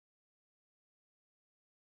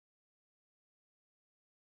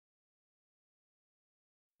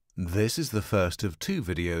This is the first of two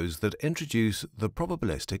videos that introduce the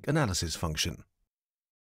probabilistic analysis function.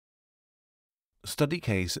 Study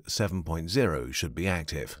case 7.0 should be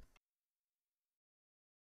active.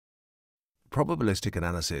 Probabilistic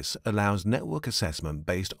analysis allows network assessment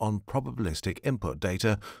based on probabilistic input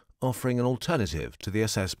data, offering an alternative to the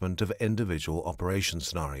assessment of individual operation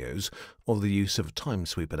scenarios or the use of time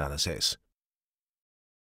sweep analysis.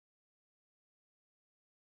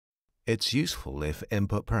 It's useful if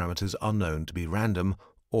input parameters are known to be random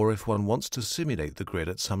or if one wants to simulate the grid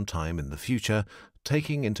at some time in the future,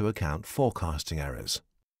 taking into account forecasting errors.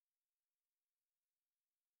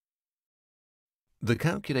 The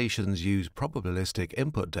calculations use probabilistic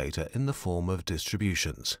input data in the form of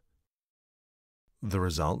distributions. The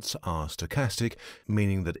results are stochastic,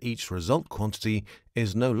 meaning that each result quantity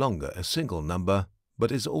is no longer a single number,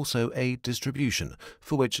 but is also a distribution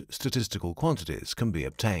for which statistical quantities can be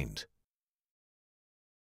obtained.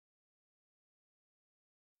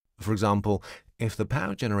 For example, if the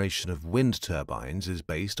power generation of wind turbines is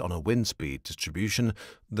based on a wind speed distribution,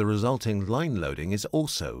 the resulting line loading is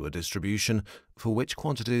also a distribution for which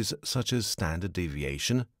quantities such as standard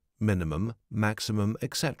deviation, minimum, maximum,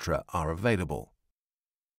 etc. are available.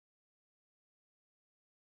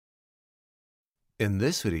 In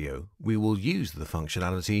this video, we will use the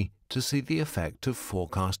functionality to see the effect of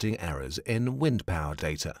forecasting errors in wind power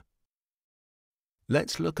data.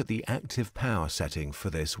 Let's look at the active power setting for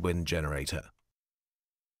this wind generator.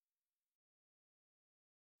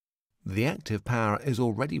 The active power is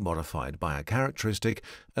already modified by a characteristic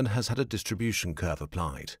and has had a distribution curve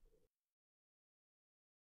applied.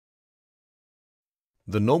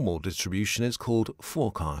 The normal distribution is called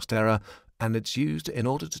forecast error, and it's used in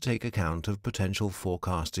order to take account of potential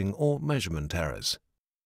forecasting or measurement errors.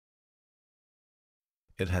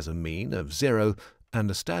 It has a mean of 0 and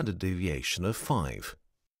a standard deviation of 5.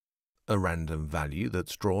 A random value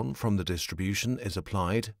that's drawn from the distribution is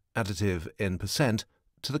applied, additive in percent,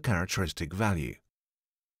 to the characteristic value.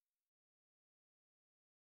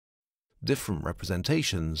 Different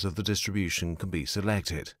representations of the distribution can be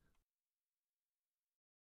selected.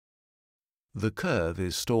 The curve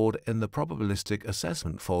is stored in the probabilistic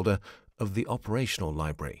assessment folder of the operational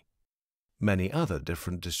library. Many other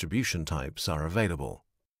different distribution types are available.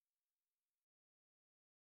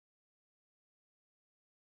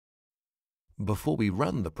 Before we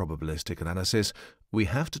run the probabilistic analysis, we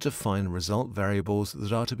have to define result variables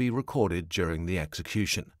that are to be recorded during the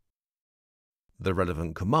execution. The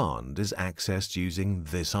relevant command is accessed using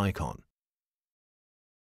this icon.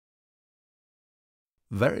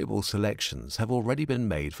 Variable selections have already been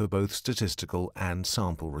made for both statistical and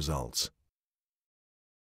sample results.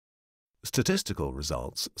 Statistical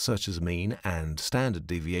results, such as mean and standard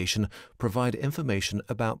deviation, provide information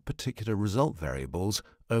about particular result variables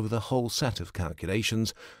over the whole set of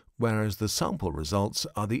calculations, whereas the sample results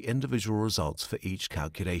are the individual results for each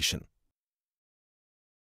calculation.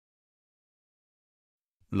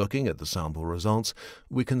 Looking at the sample results,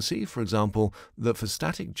 we can see, for example, that for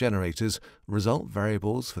static generators, result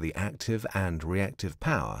variables for the active and reactive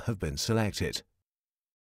power have been selected.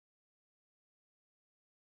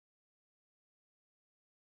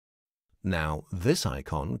 Now, this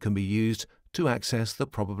icon can be used to access the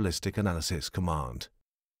probabilistic analysis command.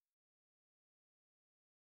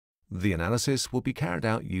 The analysis will be carried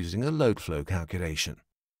out using a load flow calculation.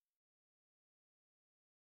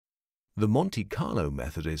 The Monte Carlo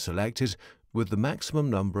method is selected with the maximum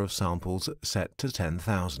number of samples set to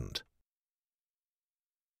 10,000.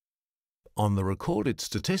 On the Recorded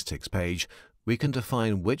Statistics page, we can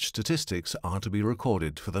define which statistics are to be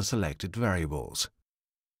recorded for the selected variables.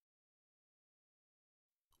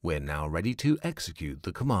 We're now ready to execute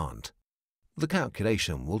the command. The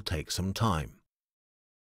calculation will take some time.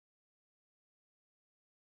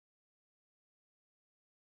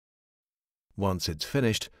 Once it's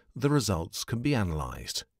finished, the results can be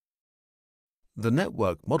analyzed. The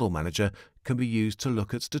Network Model Manager can be used to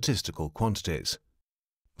look at statistical quantities.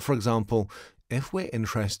 For example, if we're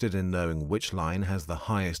interested in knowing which line has the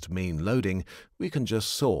highest mean loading, we can just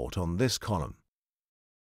sort on this column.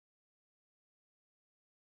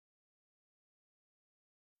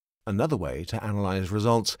 Another way to analyze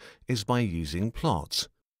results is by using plots.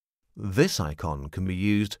 This icon can be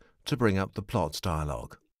used to bring up the plots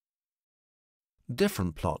dialog.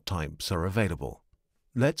 Different plot types are available.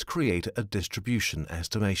 Let's create a distribution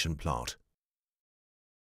estimation plot.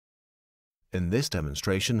 In this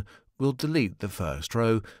demonstration, we'll delete the first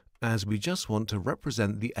row as we just want to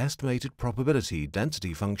represent the estimated probability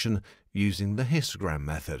density function using the histogram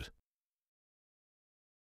method.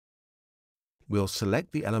 We'll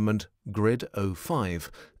select the element grid 05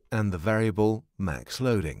 and the variable max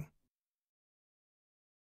loading.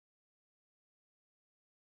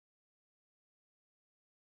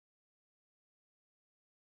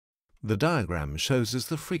 The diagram shows us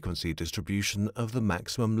the frequency distribution of the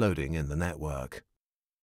maximum loading in the network.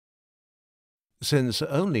 Since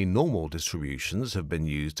only normal distributions have been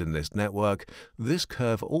used in this network, this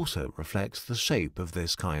curve also reflects the shape of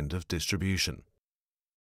this kind of distribution.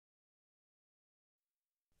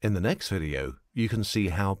 In the next video, you can see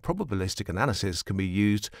how probabilistic analysis can be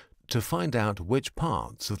used to find out which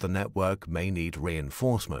parts of the network may need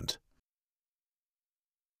reinforcement.